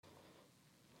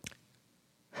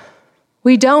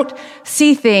We don't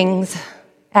see things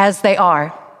as they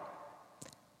are.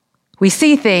 We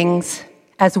see things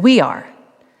as we are.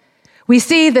 We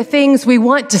see the things we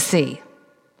want to see,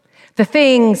 the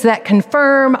things that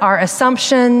confirm our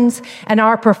assumptions and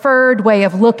our preferred way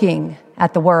of looking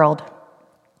at the world.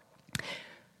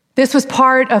 This was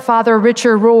part of Father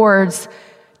Richard Rohr's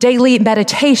daily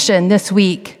meditation this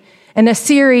week in a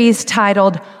series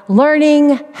titled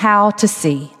Learning How to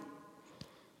See.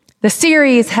 The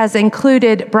series has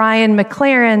included Brian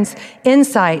McLaren's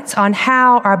insights on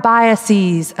how our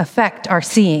biases affect our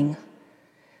seeing.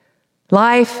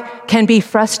 Life can be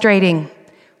frustrating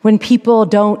when people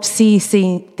don't see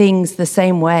things the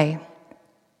same way.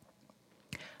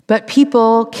 But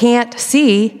people can't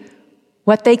see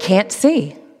what they can't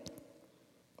see.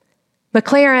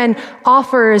 McLaren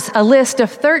offers a list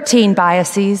of 13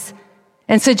 biases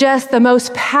and suggests the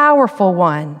most powerful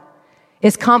one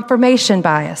is confirmation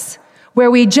bias, where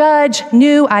we judge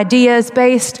new ideas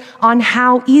based on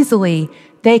how easily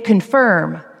they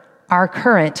confirm our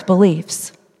current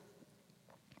beliefs.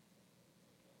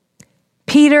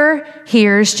 Peter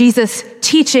hears Jesus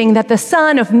teaching that the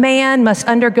Son of Man must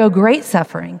undergo great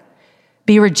suffering,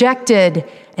 be rejected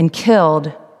and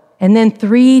killed, and then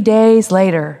 3 days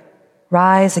later,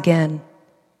 rise again.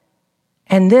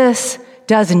 And this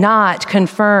does not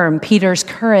confirm Peter's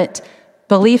current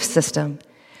belief system.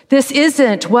 This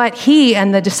isn't what he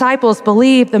and the disciples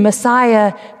believed the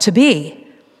Messiah to be.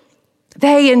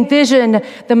 They envision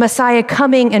the Messiah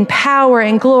coming in power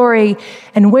and glory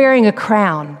and wearing a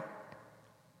crown.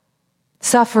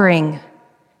 Suffering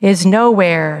is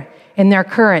nowhere in their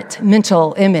current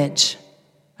mental image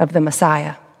of the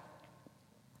Messiah.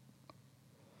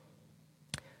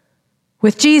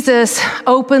 With Jesus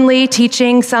openly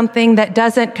teaching something that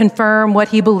doesn't confirm what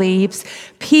he believes,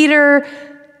 Peter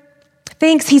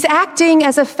thinks he's acting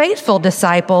as a faithful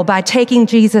disciple by taking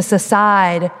Jesus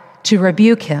aside to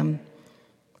rebuke him.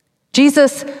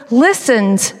 Jesus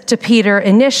listens to Peter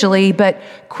initially, but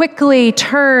quickly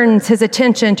turns his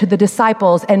attention to the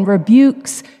disciples and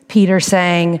rebukes Peter,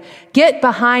 saying, "Get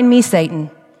behind me, Satan,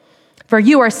 for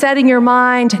you are setting your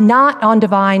mind not on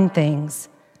divine things,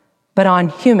 but on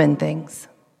human things."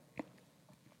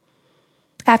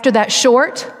 After that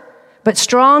short but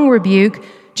strong rebuke,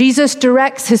 Jesus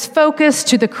directs his focus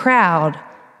to the crowd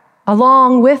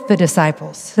along with the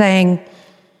disciples, saying,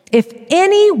 "If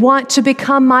any want to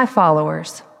become my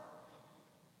followers,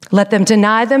 let them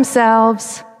deny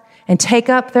themselves and take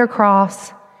up their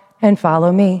cross and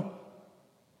follow me."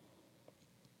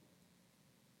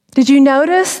 Did you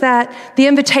notice that the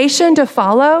invitation to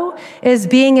follow is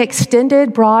being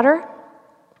extended broader?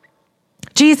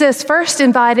 Jesus first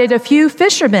invited a few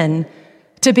fishermen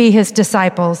to be his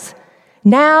disciples.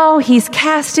 Now he's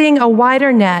casting a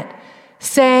wider net,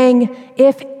 saying,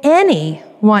 "If any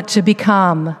want to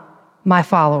become my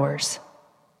followers."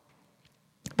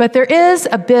 But there is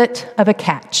a bit of a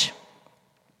catch.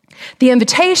 The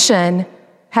invitation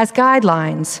has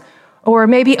guidelines, or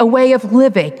maybe a way of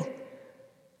living,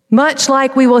 much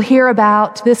like we will hear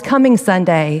about this coming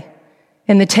Sunday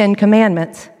in the 10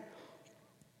 Commandments.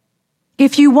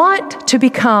 If you want to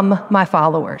become my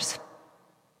followers,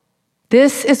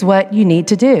 this is what you need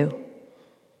to do.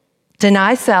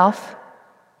 Deny self,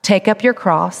 take up your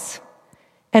cross,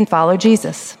 and follow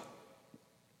Jesus.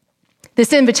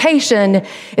 This invitation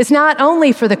is not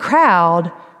only for the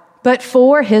crowd, but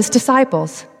for his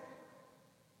disciples.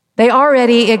 They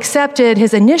already accepted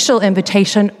his initial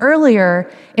invitation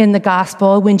earlier in the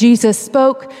gospel when Jesus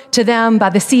spoke to them by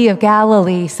the Sea of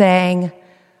Galilee, saying,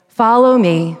 "Follow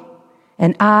me,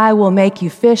 and I will make you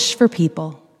fish for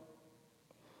people."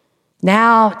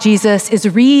 Now Jesus is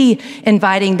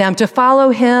re-inviting them to follow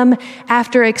him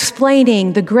after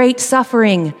explaining the great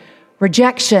suffering,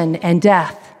 rejection, and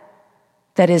death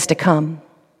that is to come.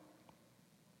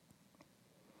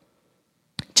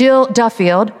 Jill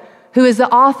Duffield, who is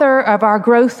the author of our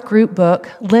growth group book,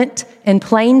 Lent in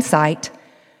Plain Sight,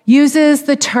 uses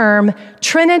the term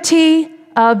Trinity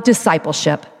of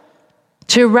discipleship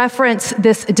to reference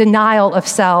this denial of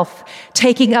self,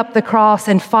 taking up the cross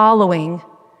and following.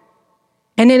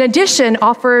 And in addition,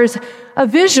 offers a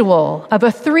visual of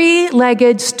a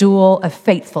 3-legged stool of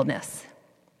faithfulness.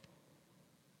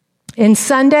 In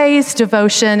Sunday's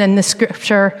devotion in the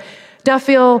scripture,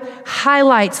 Duffield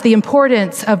highlights the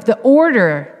importance of the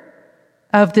order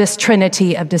of this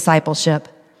trinity of discipleship.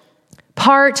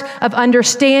 Part of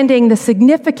understanding the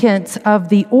significance of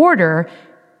the order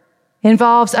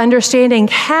involves understanding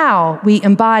how we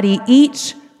embody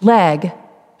each leg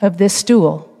of this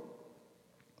stool.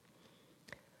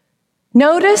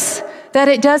 Notice that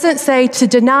it doesn't say to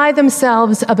deny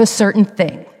themselves of a certain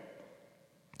thing.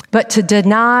 but to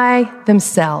deny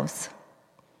themselves.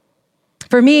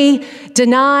 For me,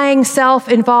 denying self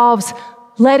involves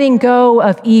letting go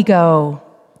of ego,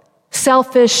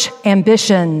 selfish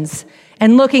ambitions,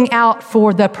 and looking out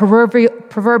for the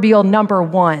proverbial number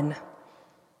one,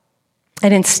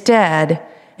 and instead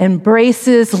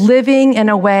embraces living in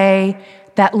a way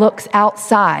that looks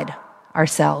outside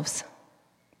ourselves.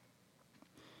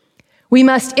 We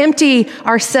must empty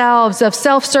ourselves of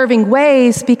self-serving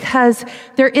ways because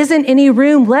there isn't any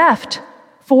room left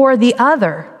for the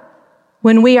other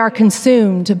when we are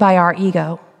consumed by our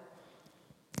ego.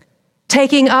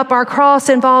 Taking up our cross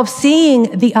involves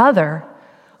seeing the other,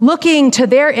 looking to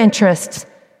their interests,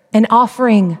 and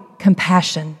offering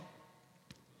compassion.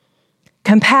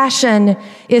 Compassion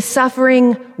is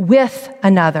suffering with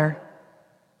another,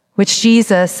 which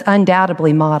Jesus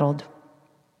undoubtedly modeled.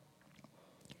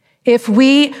 If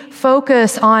we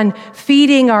focus on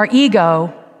feeding our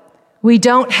ego, we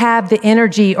don't have the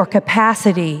energy or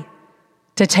capacity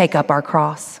to take up our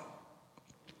cross.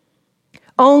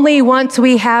 Only once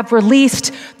we have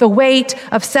released the weight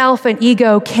of self and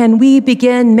ego can we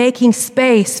begin making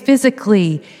space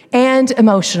physically and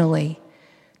emotionally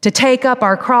to take up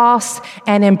our cross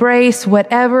and embrace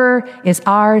whatever is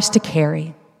ours to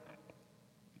carry.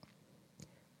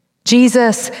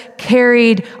 Jesus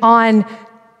carried on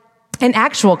an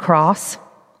actual cross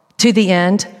to the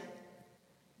end,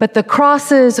 but the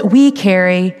crosses we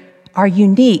carry are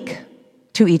unique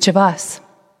to each of us.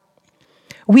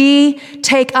 We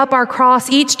take up our cross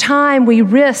each time we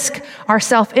risk our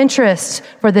self-interest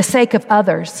for the sake of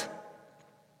others,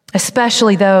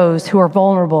 especially those who are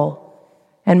vulnerable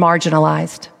and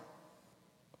marginalized.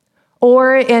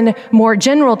 Or in more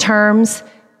general terms,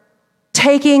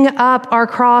 taking up our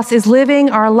cross is living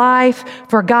our life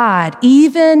for God,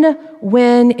 even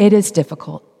when it is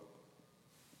difficult.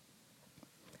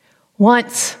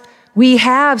 Once we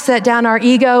have set down our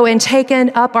ego and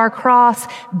taken up our cross,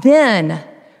 then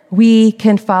we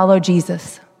can follow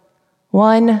Jesus,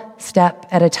 one step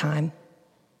at a time.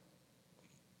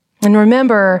 And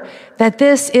remember that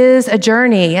this is a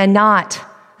journey and not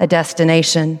a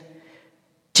destination.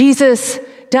 Jesus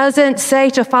doesn't say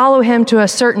to follow him to a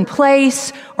certain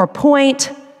place or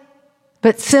point,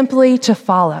 but simply to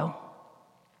follow.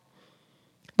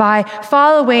 By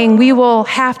following, we will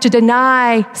have to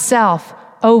deny self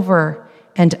over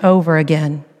and over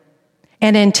again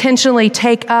and intentionally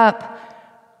take up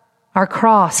our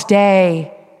cross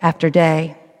day after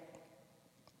day.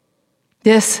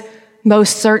 This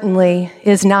most certainly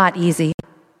is not easy,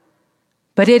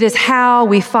 but it is how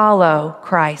we follow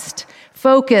Christ,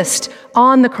 focused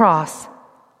on the cross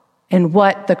and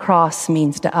what the cross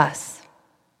means to us.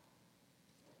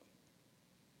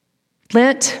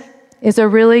 Lent is a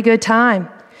really good time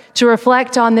to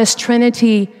reflect on this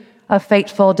trinity of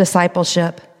faithful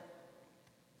discipleship.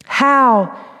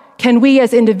 How can we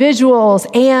as individuals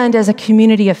and as a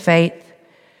community of faith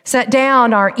set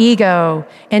down our ego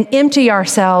and empty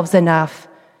ourselves enough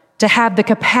to have the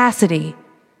capacity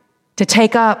to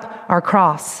take up our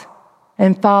cross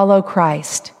and follow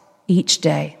Christ each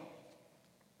day?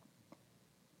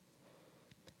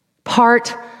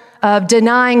 Part of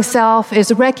denying self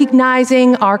is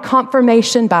recognizing our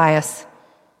confirmation bias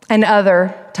and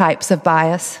other types of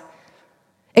bias.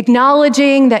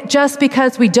 Acknowledging that just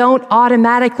because we don't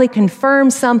automatically confirm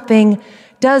something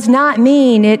does not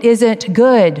mean it isn't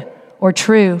good or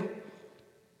true.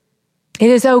 It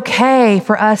is okay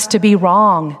for us to be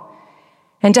wrong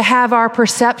and to have our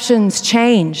perceptions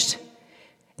changed.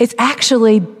 It's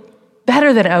actually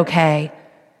better than okay,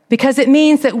 because it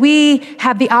means that we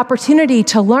have the opportunity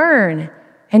to learn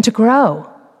and to grow.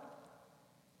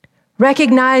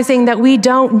 Recognizing that we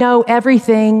don't know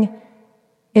everything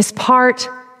is part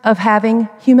of having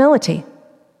humility.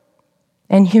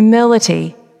 And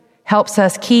humility helps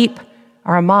us keep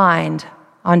our mind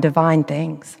on divine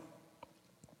things.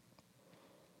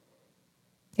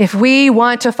 If we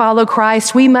want to follow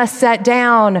Christ, we must set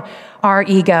down our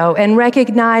ego and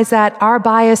recognize that our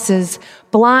biases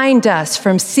blind us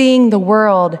from seeing the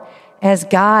world as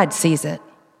God sees it.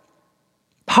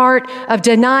 Part of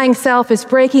denying self is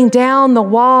breaking down the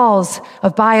walls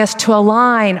of bias to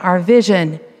align our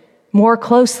vision more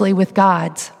closely with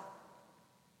God's.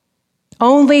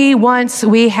 Only once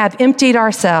we have emptied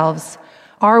ourselves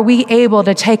are we able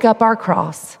to take up our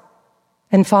cross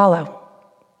and follow.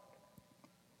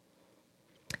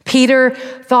 Peter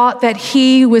thought that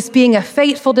he was being a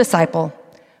faithful disciple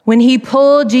when he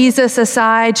pulled Jesus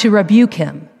aside to rebuke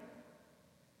him.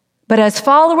 But as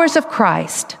followers of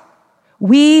Christ,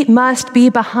 we must be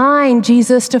behind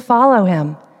Jesus to follow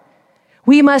him.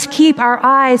 We must keep our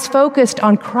eyes focused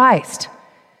on Christ,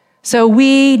 so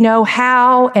we know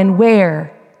how and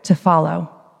where to follow.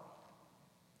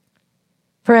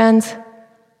 Friends,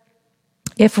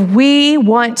 if we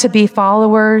want to be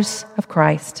followers of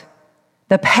Christ,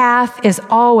 the path is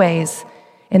always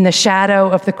in the shadow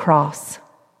of the cross,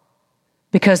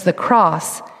 because the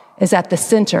cross is at the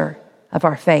center of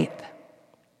our faith.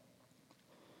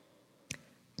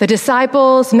 The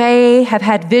disciples may have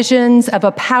had visions of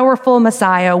a powerful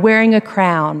Messiah wearing a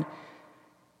crown,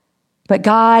 but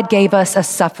God gave us a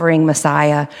suffering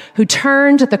Messiah who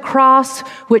turned the cross,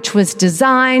 which was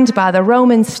designed by the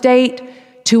Roman state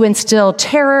to instill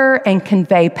terror and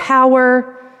convey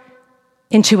power,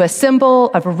 into a symbol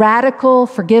of radical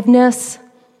forgiveness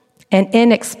and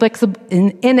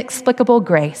inexplicable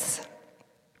grace.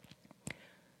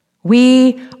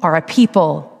 We are a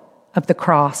people of the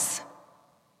cross,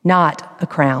 not a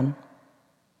crown.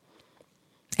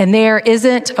 And there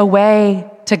isn't a way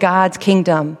to God's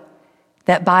kingdom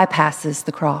that bypasses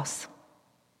the cross.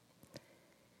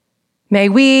 May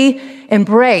we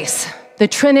embrace the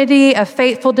trinity of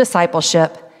faithful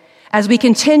discipleship as we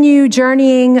continue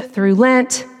journeying through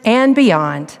Lent and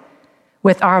beyond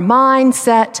with our mind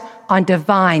set on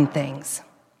divine things.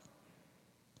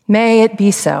 May it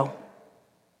be so.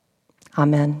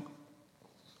 Amen.